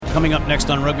Coming up next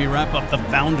on Rugby Wrap-Up, the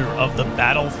founder of the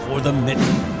Battle for the Mitten,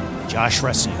 Josh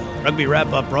Rescio. Rugby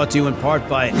Wrap-Up brought to you in part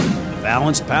by The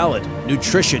Balanced Palate,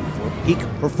 nutrition for peak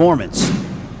performance,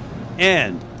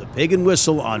 and the Pig and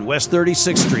Whistle on West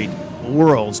 36th Street, the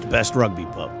world's best rugby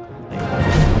pub.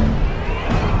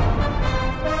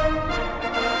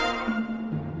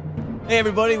 Hey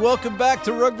everybody, welcome back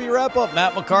to Rugby Wrap-Up.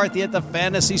 Matt McCarthy at the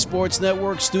Fantasy Sports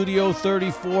Network, Studio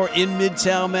 34 in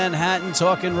Midtown Manhattan,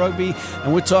 talking rugby,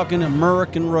 and we're talking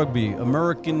American rugby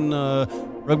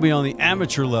on the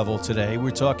amateur level today.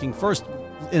 We're talking first,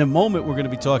 in a moment, we're going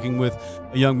to be talking with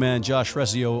a young man, Josh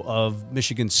Rescio of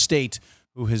Michigan State,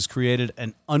 who has created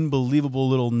an unbelievable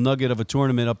little nugget of a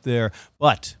tournament up there.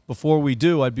 But before we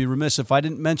do, I'd be remiss if I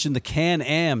didn't mention the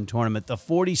Can-Am tournament, the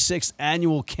 46th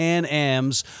annual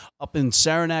Can-Ams up in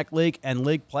Saranac Lake and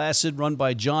Lake Placid, run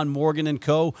by John Morgan and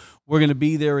Co. We're going to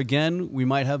be there again. We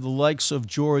might have the likes of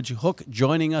George Hook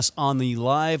joining us on the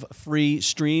live free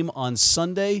stream on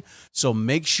Sunday, so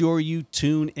make sure you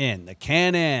tune in. The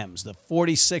Can-Ams, the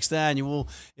 46th annual.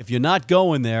 If you're not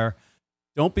going there,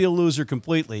 don't be a loser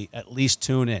completely. At least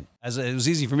tune in. As it was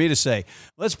easy for me to say.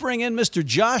 Let's bring in Mr.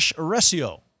 Josh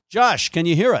Rescio. Josh, can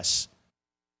you hear us?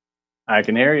 I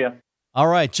can hear you. All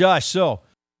right, Josh. So,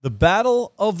 the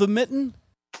Battle of the Mitten?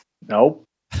 Nope.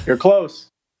 You're close.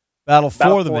 Battle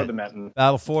for the Mitten.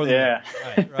 Battle for the Mitten.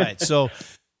 Yeah. Right. So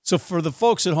for the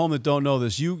folks at home that don't know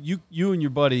this, you and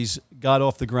your buddies got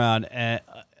off the ground at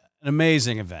an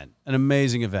amazing event.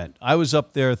 I was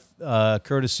up there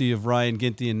courtesy of Ryan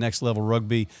Ginty and Next Level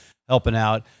Rugby helping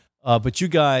out. But you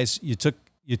guys, you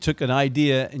took an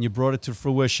idea and you brought it to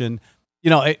fruition.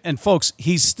 You know, and folks,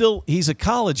 he's a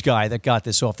college guy that got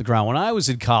this off the ground. When I was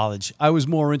in college, I was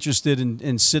more interested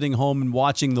in sitting home and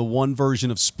watching the one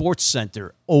version of Sports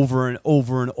Center over and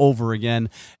over and over again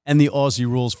and the Aussie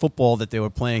Rules football that they were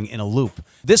playing in a loop.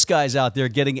 This guy's out there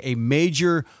getting a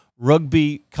major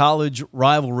rugby college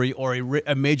rivalry or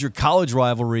a major college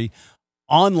rivalry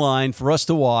online for us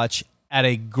to watch at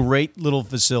a great little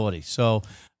facility. So,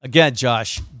 again,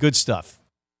 Josh, good stuff.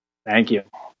 Thank you.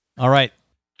 All right.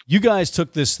 You guys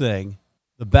took this thing,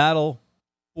 the Battle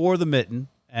for the Mitten,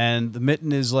 and the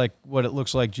Mitten is like what it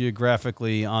looks like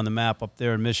geographically on the map up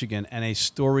there in Michigan, and a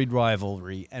storied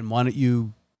rivalry. And why don't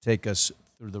you take us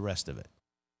through the rest of it?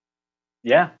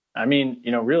 Yeah. I mean,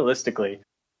 realistically,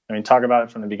 talk about it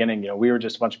from the beginning. We were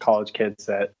just a bunch of college kids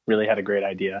that really had a great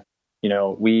idea.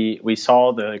 We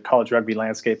saw the college rugby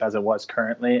landscape as it was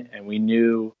currently, and we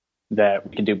knew that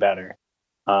we could do better.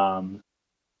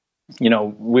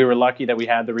 We were lucky that we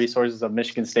had the resources of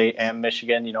Michigan State and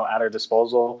Michigan, at our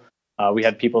disposal. We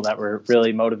had people that were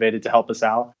really motivated to help us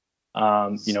out.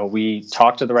 We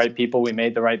talked to the right people, we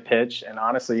made the right pitch, and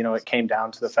honestly, it came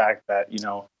down to the fact that,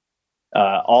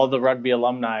 all the rugby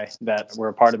alumni that were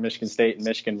a part of Michigan State and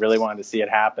Michigan really wanted to see it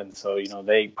happen. So,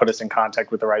 they put us in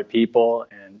contact with the right people,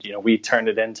 and, we turned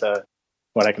it into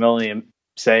what I can only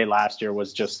say last year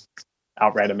was just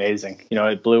outright amazing.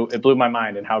 It blew my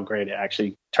mind and how great it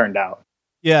actually turned out.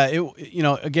 Yeah,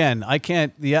 again, I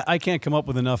can't come up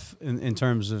with enough in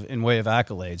terms of in way of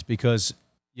accolades, because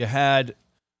you had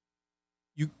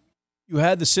the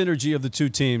synergy of the two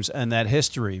teams and that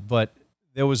history, but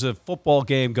there was a football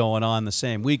game going on the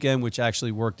same weekend, which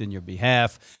actually worked in your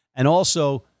behalf. And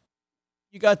also,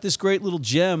 you got this great little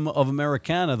gem of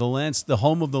Americana, the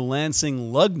home of the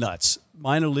Lansing Lugnuts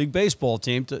minor league baseball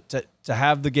team to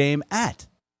have the game at.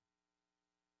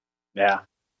 Yeah.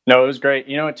 No, it was great.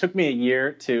 It took me a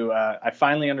year to, I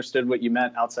finally understood what you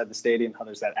meant outside the stadium, how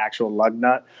there's that actual lug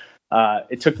nut.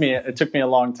 It took me a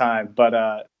long time, but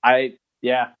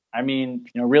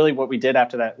really what we did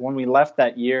after that, when we left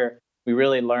that year, we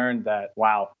really learned that,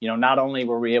 wow, not only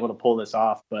were we able to pull this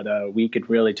off, but we could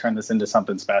really turn this into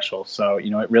something special. So,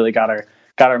 it really got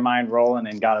our mind rolling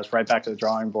and got us right back to the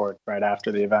drawing board right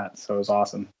after the event. So it was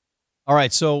awesome. All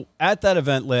right. So at that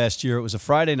event last year, it was a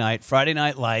Friday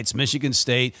Night Lights, Michigan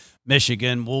State,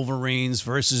 Michigan, Wolverines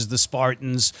versus the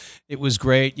Spartans. It was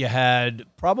great. You had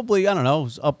probably,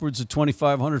 upwards of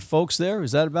 2,500 folks there.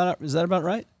 Is that about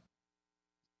right?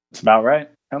 It's about right.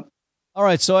 Yep. All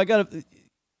right. So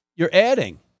you're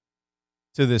adding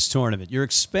to this tournament. You're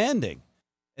expanding.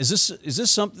 Is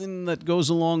this something that goes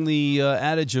along the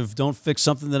adage of don't fix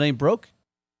something that ain't broke?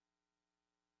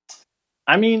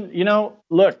 I mean,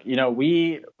 look,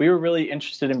 we were really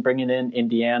interested in bringing in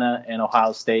Indiana and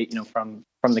Ohio State, from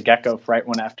the get-go, right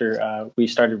when after we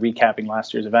started recapping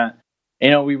last year's event.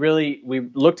 We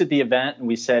looked at the event and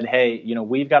we said, hey,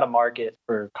 we've got a market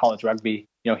for college rugby,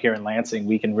 here in Lansing.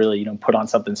 We can really, put on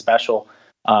something special.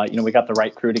 We got the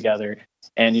right crew together.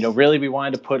 And, really we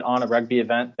wanted to put on a rugby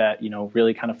event that,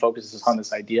 really kind of focuses on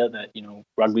this idea that,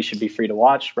 rugby should be free to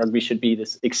watch. Rugby should be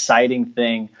this exciting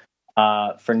thing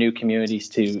for new communities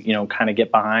to, kind of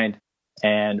get behind.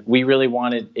 And we really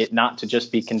wanted it not to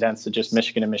just be condensed to just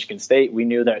Michigan and Michigan State. We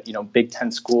knew that, Big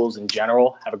Ten schools in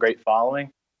general have a great following.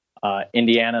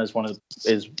 Indiana is one of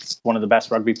the best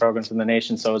rugby programs in the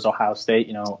nation. So is Ohio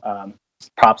State,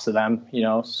 props to them,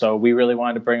 so we really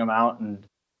wanted to bring them out. And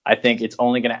I think it's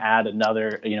only going to add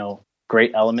another,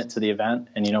 great element to the event.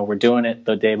 And, we're doing it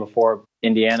the day before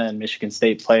Indiana and Michigan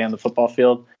State play on the football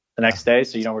field the next day.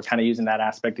 So, we're kind of using that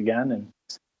aspect again. And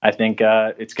I think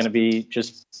it's going to be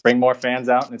just bring more fans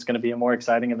out, and it's going to be a more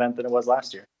exciting event than it was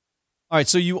last year. All right,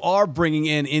 so you are bringing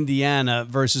in Indiana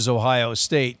versus Ohio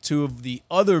State, two of the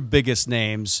other biggest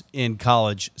names in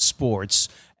college sports.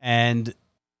 And,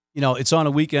 it's on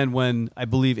a weekend when I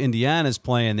believe Indiana's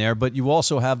playing there, but you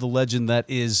also have the legend that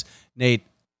is Nate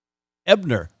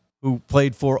Ebner, who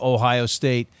played for Ohio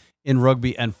State in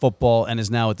rugby and football and is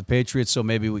now at the Patriots, so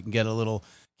maybe we can get a little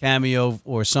cameo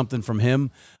or something from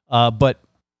him. But,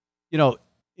 are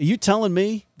you telling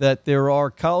me that there are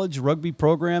college rugby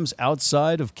programs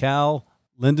outside of Cal,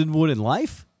 Lindenwood, and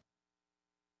Life?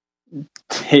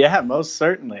 Yeah, most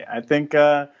certainly. I think,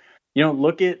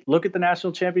 look at the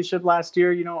national championship last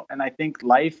year, and I think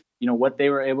Life, what they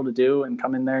were able to do and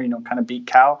come in there, kind of beat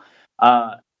Cal.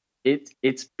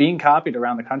 It's being copied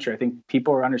around the country. I think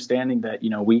people are understanding that,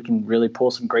 we can really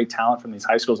pull some great talent from these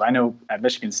high schools. I know at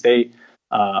Michigan State,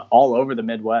 all over the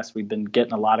Midwest, we've been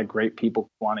getting a lot of great people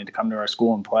wanting to come to our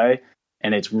school and play.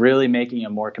 And it's really making a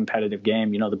more competitive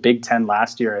game. The Big Ten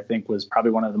last year, I think, was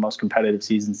probably one of the most competitive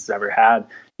seasons it's ever had,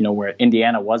 where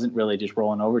Indiana wasn't really just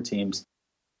rolling over teams.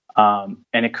 And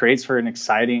it creates for an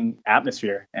exciting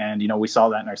atmosphere. And, we saw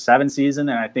that in our 7 season.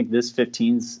 And I think this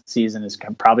 15 season is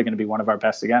probably going to be one of our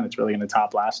best again. It's really going to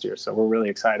top last year. So we're really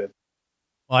excited.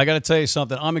 Well, I got to tell you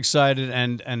something. I'm excited.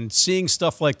 And seeing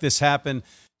stuff like this happen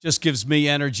just gives me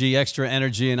energy, extra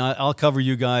energy. And I'll cover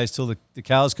you guys till the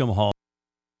cows come home.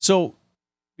 So,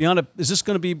 is this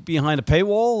going to be behind a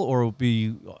paywall, or will it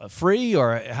be free,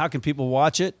 or how can people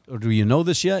watch it, or do you know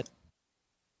this yet?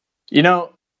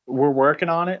 We're working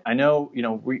on it. I know,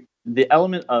 the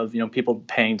element of, people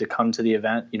paying to come to the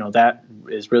event, that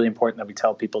is really important that we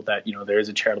tell people that, there is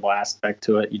a charitable aspect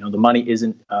to it. The money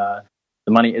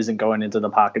isn't going into the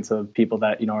pockets of people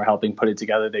that, are helping put it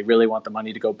together. They really want the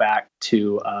money to go back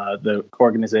to the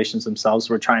organizations themselves.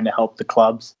 We're trying to help the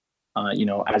clubs.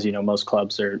 As most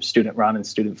clubs are student run and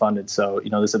student funded. So,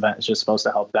 this event is just supposed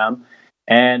to help them.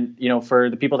 And, for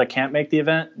the people that can't make the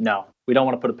event, no, we don't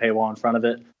want to put a paywall in front of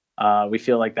it. We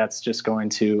feel like that's just going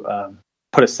to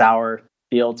put a sour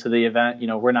feel to the event.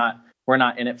 We're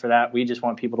not in it for that. We just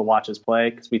want people to watch us play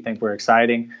because we think we're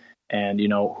exciting. And,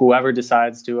 whoever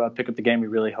decides to pick up the game, we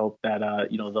really hope that,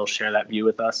 they'll share that view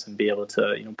with us and be able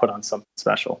to, put on something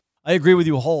special. I agree with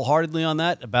you wholeheartedly on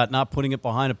that about not putting it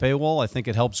behind a paywall. I think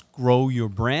it helps grow your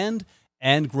brand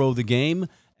and grow the game.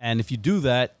 And if you do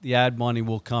that, the ad money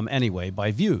will come anyway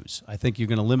by views. I think you're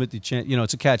going to limit the chance.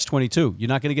 It's a catch-22. You're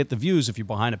not going to get the views if you're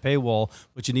behind a paywall,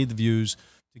 but you need the views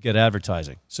to get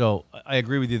advertising. So I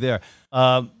agree with you there.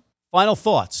 Final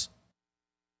thoughts?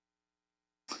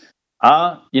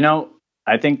 I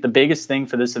think the biggest thing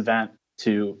for this event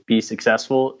to be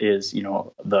successful is,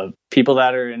 the people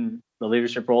that are in the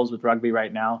leadership roles with rugby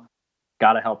right now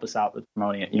got to help us out with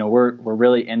promoting it. We're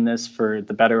really in this for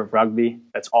the better of rugby.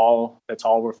 That's all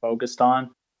we're focused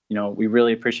on. We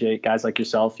really appreciate guys like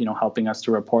yourself, helping us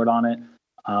to report on it.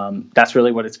 That's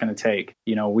really what it's going to take.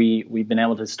 We've been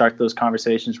able to start those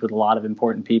conversations with a lot of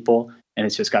important people, and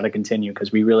it's just got to continue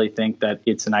because we really think that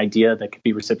it's an idea that could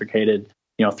be reciprocated,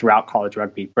 throughout college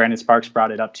rugby. Brandon Sparks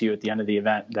brought it up to you at the end of the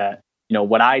event that,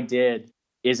 what I did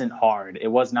isn't hard. It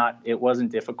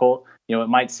wasn't difficult. It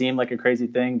might seem like a crazy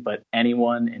thing, but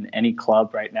anyone in any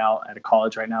club right now at a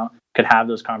college right now could have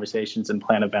those conversations and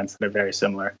plan events that are very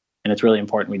similar. And it's really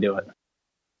important we do it.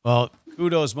 Well,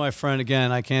 kudos, my friend.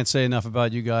 Again, I can't say enough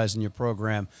about you guys and your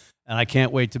program, and I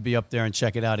can't wait to be up there and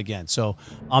check it out again. So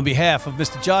on behalf of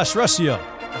Mr. Josh Ruscio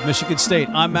of Michigan State,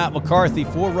 I'm Matt McCarthy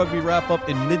for Rugby Wrap-Up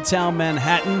in Midtown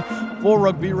Manhattan. For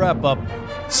Rugby Wrap-Up,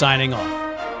 signing off.